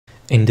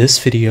In this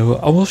video,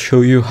 I will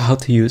show you how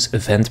to use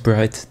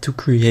Eventbrite to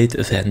create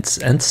events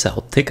and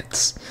sell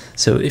tickets.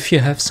 So if you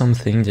have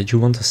something that you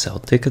want to sell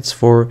tickets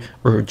for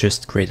or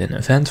just create an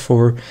event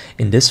for,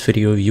 in this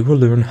video you will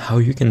learn how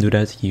you can do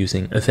that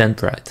using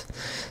Eventbrite.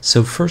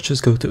 So first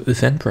just go to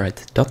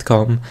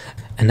eventbrite.com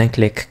and then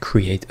click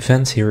Create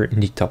Events here in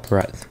the top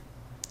right.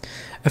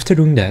 After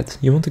doing that,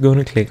 you want to go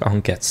and click on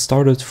Get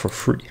Started for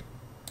free.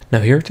 Now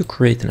here to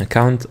create an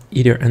account,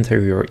 either enter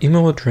your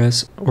email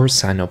address or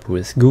sign up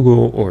with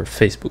Google or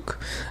Facebook.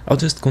 I'll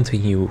just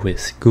continue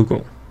with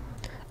Google.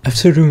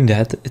 After doing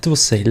that, it will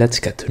say let's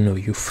get to know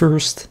you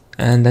first,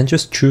 and then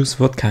just choose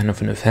what kind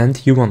of an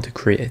event you want to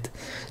create.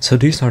 So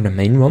these are the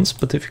main ones,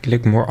 but if you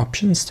click more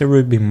options, there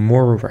will be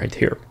more right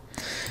here.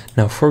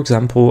 Now for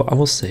example, I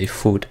will say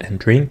food and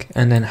drink,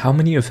 and then how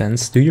many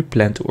events do you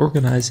plan to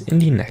organize in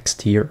the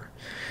next year?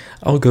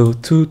 I'll go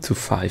 2 to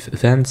 5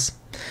 events.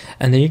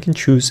 And then you can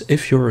choose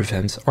if your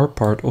events are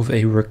part of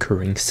a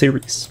recurring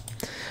series.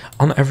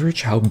 On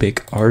average, how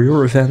big are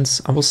your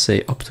events? I will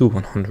say up to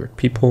 100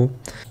 people.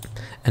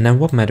 And then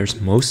what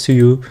matters most to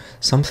you,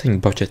 something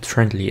budget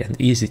friendly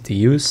and easy to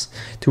use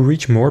to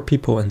reach more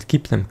people and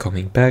keep them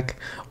coming back,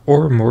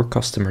 or more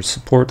customer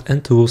support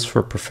and tools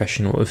for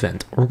professional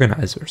event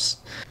organizers.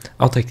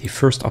 I'll take the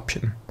first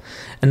option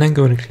and then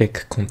go and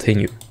click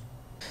continue.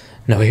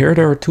 Now here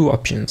there are two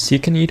options. You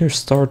can either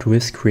start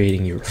with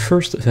creating your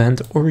first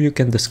event or you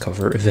can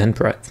discover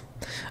Eventbrite.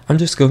 I'm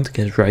just going to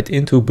get right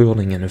into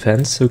building an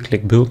event, so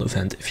click build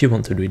event if you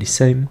want to do the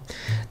same.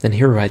 Then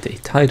here write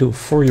a title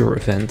for your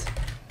event.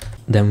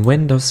 Then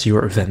when does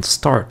your event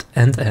start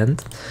and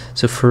end?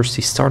 So first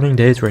the starting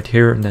date right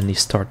here and then the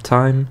start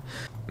time.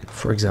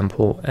 For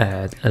example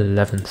at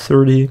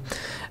 11:30,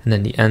 and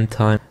then the end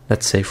time,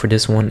 let's say for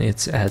this one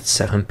it's at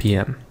 7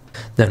 p.m.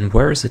 Then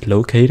where is it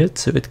located?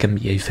 So it can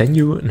be a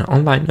venue, an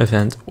online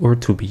event, or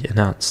to be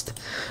announced.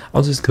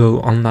 I'll just go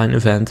online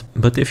event,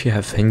 but if you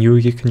have venue,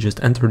 you can just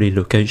enter the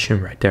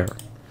location right there.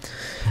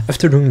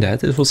 After doing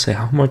that, it will say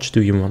how much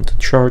do you want to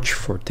charge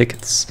for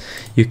tickets.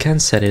 You can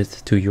set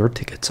it to your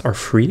tickets are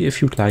free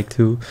if you'd like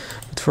to,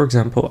 but for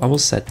example, I will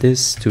set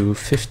this to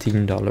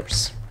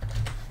 $15.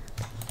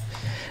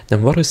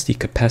 Then what is the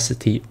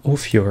capacity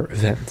of your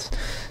event?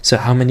 So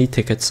how many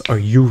tickets are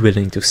you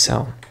willing to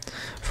sell?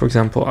 For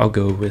example, I'll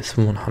go with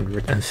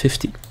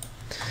 150.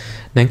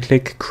 Then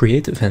click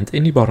create event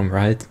in the bottom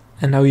right,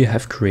 and now you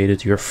have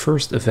created your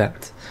first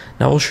event.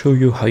 Now I'll show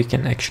you how you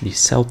can actually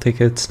sell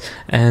tickets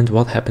and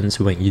what happens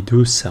when you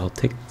do sell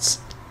tickets.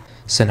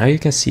 So now you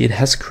can see it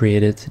has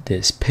created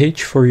this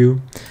page for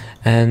you,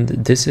 and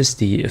this is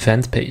the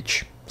event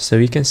page. So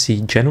you can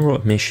see general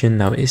admission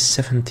now is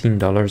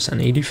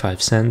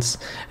 $17.85,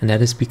 and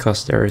that is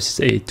because there is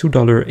a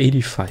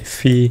 $2.85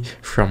 fee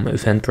from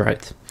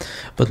Eventbrite.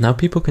 But now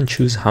people can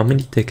choose how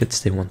many tickets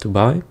they want to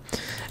buy,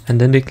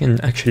 and then they can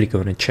actually go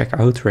and check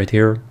out right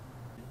here.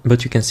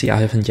 But you can see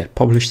I haven't yet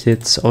published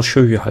it, so I'll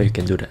show you how you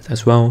can do that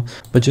as well.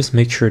 But just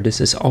make sure this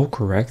is all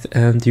correct,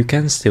 and you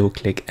can still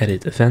click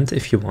edit event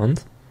if you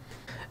want.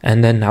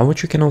 And then now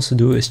what you can also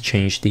do is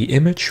change the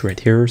image right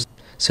here.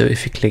 So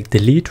if you click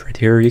delete right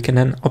here, you can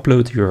then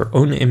upload your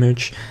own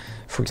image.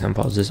 For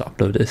example, I'll just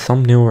upload a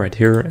thumbnail right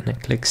here and then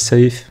click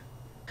save.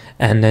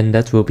 And then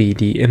that will be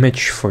the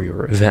image for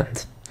your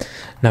event.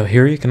 Now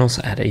here you can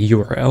also add a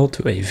URL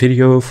to a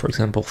video, for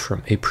example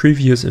from a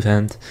previous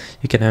event.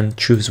 You can then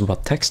choose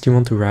what text you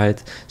want to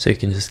write. So you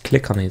can just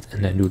click on it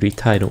and then do the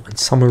title and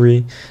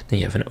summary. Then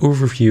you have an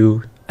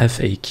overview,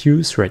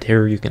 FAQs right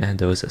here, you can add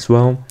those as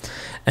well.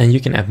 And you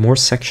can add more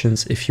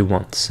sections if you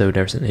want. So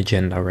there's an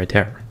agenda right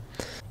there.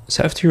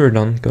 So after you're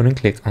done, go and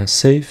click on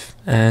save,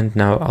 and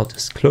now I'll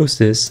just close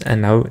this,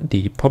 and now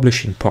the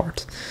publishing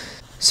part.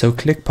 So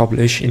click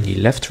publish in the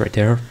left right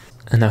there,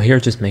 and now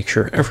here just make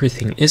sure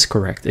everything is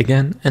correct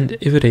again, and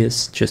if it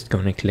is, just go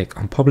and click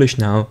on publish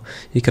now.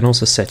 You can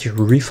also set your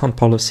refund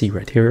policy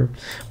right here,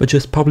 but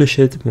just publish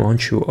it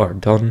once you are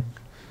done.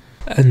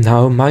 And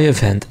now my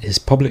event is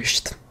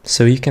published.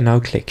 So you can now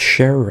click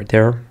share right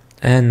there,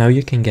 and now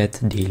you can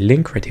get the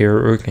link right here,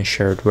 or you can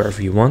share it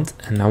wherever you want.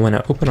 And now when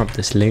I open up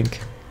this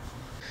link,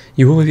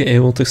 you will be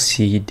able to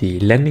see the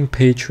landing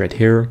page right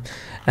here,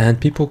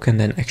 and people can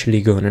then actually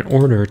go and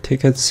order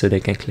tickets, so they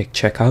can click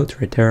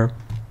checkout right there,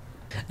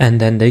 and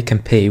then they can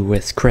pay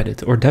with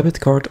credit or debit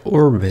card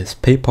or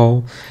with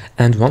PayPal.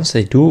 And once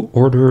they do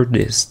order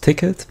this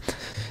ticket,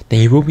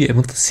 then you will be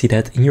able to see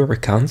that in your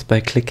account by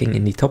clicking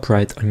in the top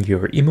right on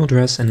your email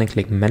address and then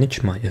click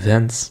manage my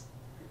events.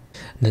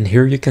 Then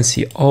here you can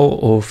see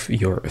all of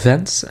your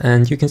events,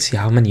 and you can see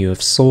how many you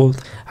have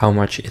sold, how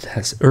much it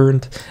has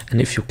earned, and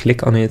if you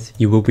click on it,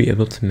 you will be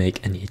able to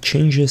make any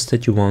changes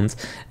that you want,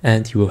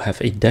 and you will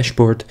have a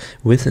dashboard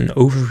with an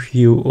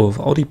overview of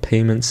all the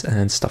payments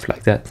and stuff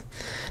like that.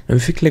 Now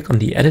if you click on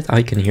the edit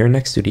icon here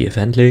next to the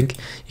event link,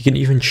 you can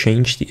even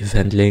change the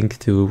event link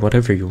to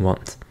whatever you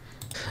want.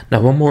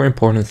 Now one more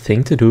important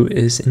thing to do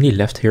is in the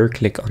left here,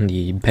 click on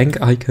the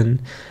bank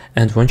icon,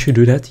 and once you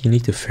do that, you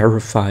need to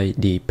verify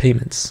the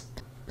payments.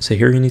 So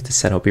here you need to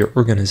set up your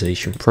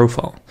organization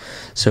profile.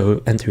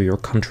 So enter your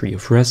country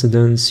of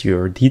residence,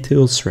 your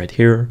details right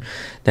here,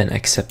 then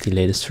accept the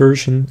latest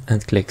version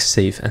and click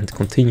save and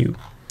continue.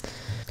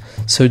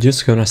 So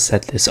just gonna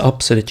set this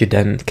up so that you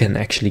then can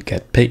actually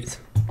get paid.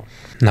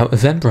 Now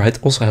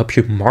Eventbrite also helps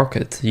you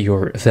market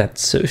your event.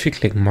 So if you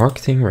click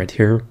marketing right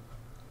here,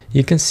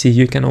 you can see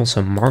you can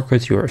also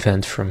market your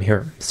event from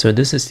here. So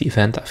this is the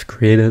event I've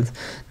created.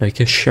 Now you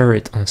can share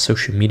it on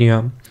social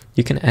media.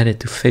 You can add it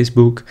to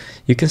Facebook.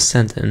 You can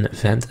send an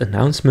event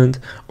announcement,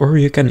 or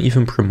you can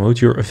even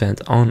promote your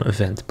event on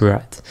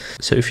Eventbrite.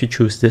 So if you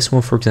choose this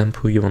one, for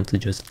example, you want to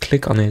just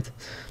click on it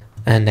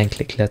and then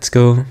click let's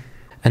go.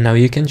 And now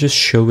you can just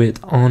show it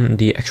on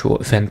the actual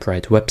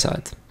Eventbrite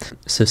website.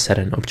 So set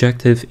an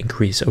objective,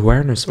 increase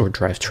awareness or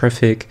drive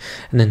traffic.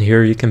 And then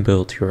here you can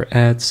build your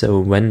ad. So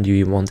when do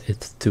you want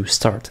it to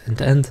start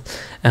and end?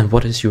 And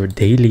what is your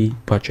daily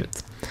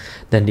budget?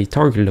 Then the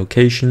target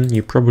location,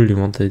 you probably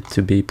want it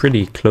to be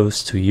pretty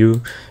close to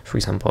you. For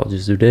example, I'll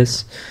just do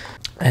this.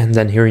 And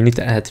then here you need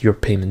to add your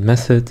payment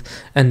method.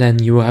 And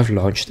then you have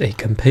launched a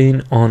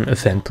campaign on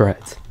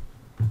Eventbrite.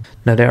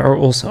 Now there are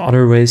also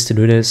other ways to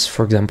do this.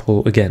 For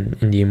example, again,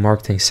 in the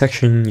marketing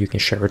section, you can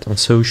share it on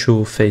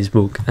social,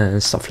 Facebook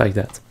and stuff like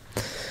that.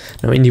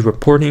 Now in the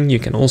reporting, you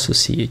can also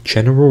see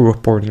general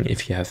reporting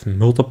if you have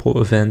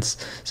multiple events.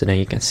 So then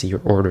you can see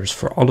your orders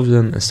for all of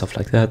them and stuff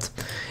like that.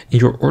 In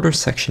your order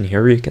section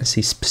here, you can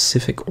see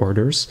specific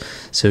orders.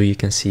 So you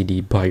can see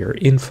the buyer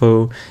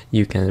info,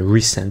 you can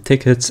resend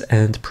tickets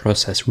and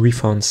process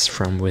refunds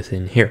from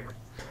within here.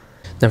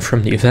 Then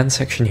from the event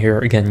section here,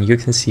 again, you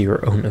can see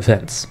your own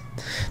events.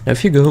 Now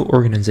if you go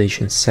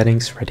organization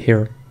settings right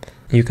here,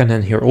 you can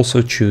then here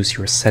also choose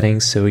your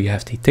settings. So you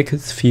have the ticket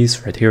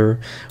fees right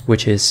here,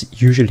 which is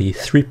usually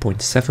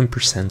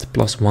 3.7%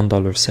 plus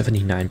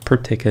 $1.79 per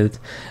ticket,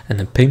 and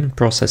then payment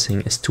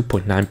processing is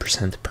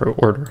 2.9% per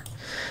order.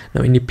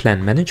 Now in the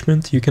plan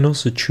management, you can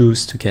also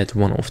choose to get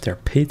one of their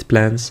paid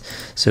plans.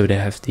 So they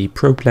have the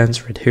pro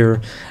plans right here,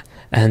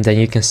 and then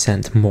you can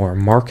send more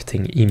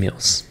marketing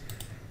emails.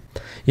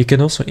 You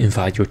can also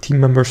invite your team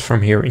members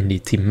from here in the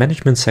team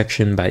management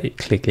section by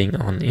clicking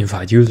on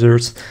invite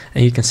users,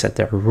 and you can set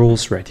their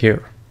roles right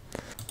here.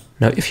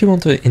 Now if you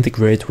want to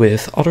integrate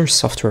with other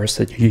softwares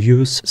that you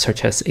use,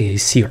 such as a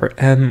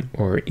CRM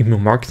or email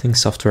marketing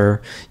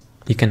software,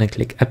 you can then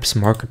click apps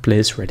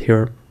marketplace right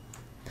here.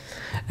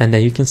 And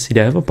then you can see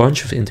they have a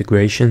bunch of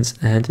integrations,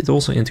 and it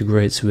also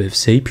integrates with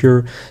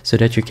Zapier so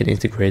that you can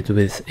integrate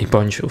with a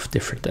bunch of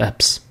different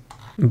apps.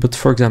 But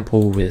for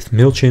example, with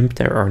MailChimp,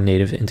 there are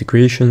native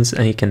integrations,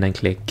 and you can then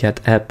click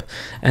Get App,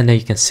 and then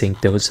you can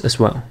sync those as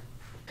well.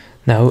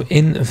 Now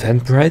in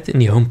Eventbrite, in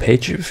the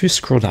homepage, if you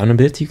scroll down a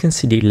bit, you can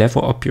see the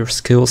Level Up Your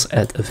Skills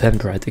at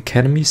Eventbrite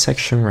Academy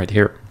section right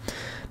here.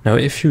 Now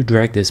if you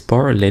drag this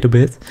bar a little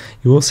bit,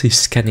 you will see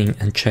scanning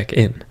and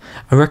check-in.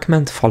 I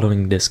recommend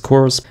following this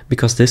course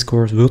because this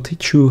course will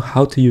teach you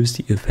how to use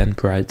the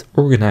Eventbrite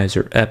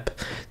Organizer app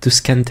to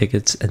scan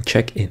tickets and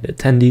check in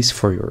attendees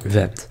for your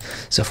event.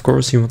 So of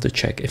course you want to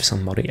check if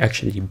somebody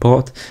actually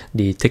bought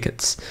the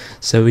tickets.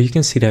 So you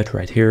can see that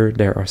right here,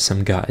 there are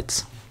some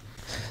guides.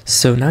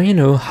 So now you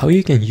know how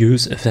you can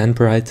use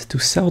Eventbrite to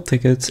sell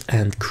tickets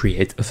and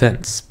create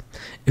events.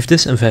 If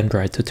this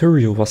Eventbrite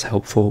tutorial was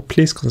helpful,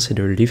 please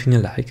consider leaving a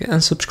like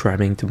and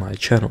subscribing to my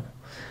channel.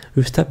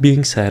 With that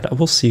being said, I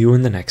will see you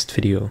in the next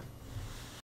video.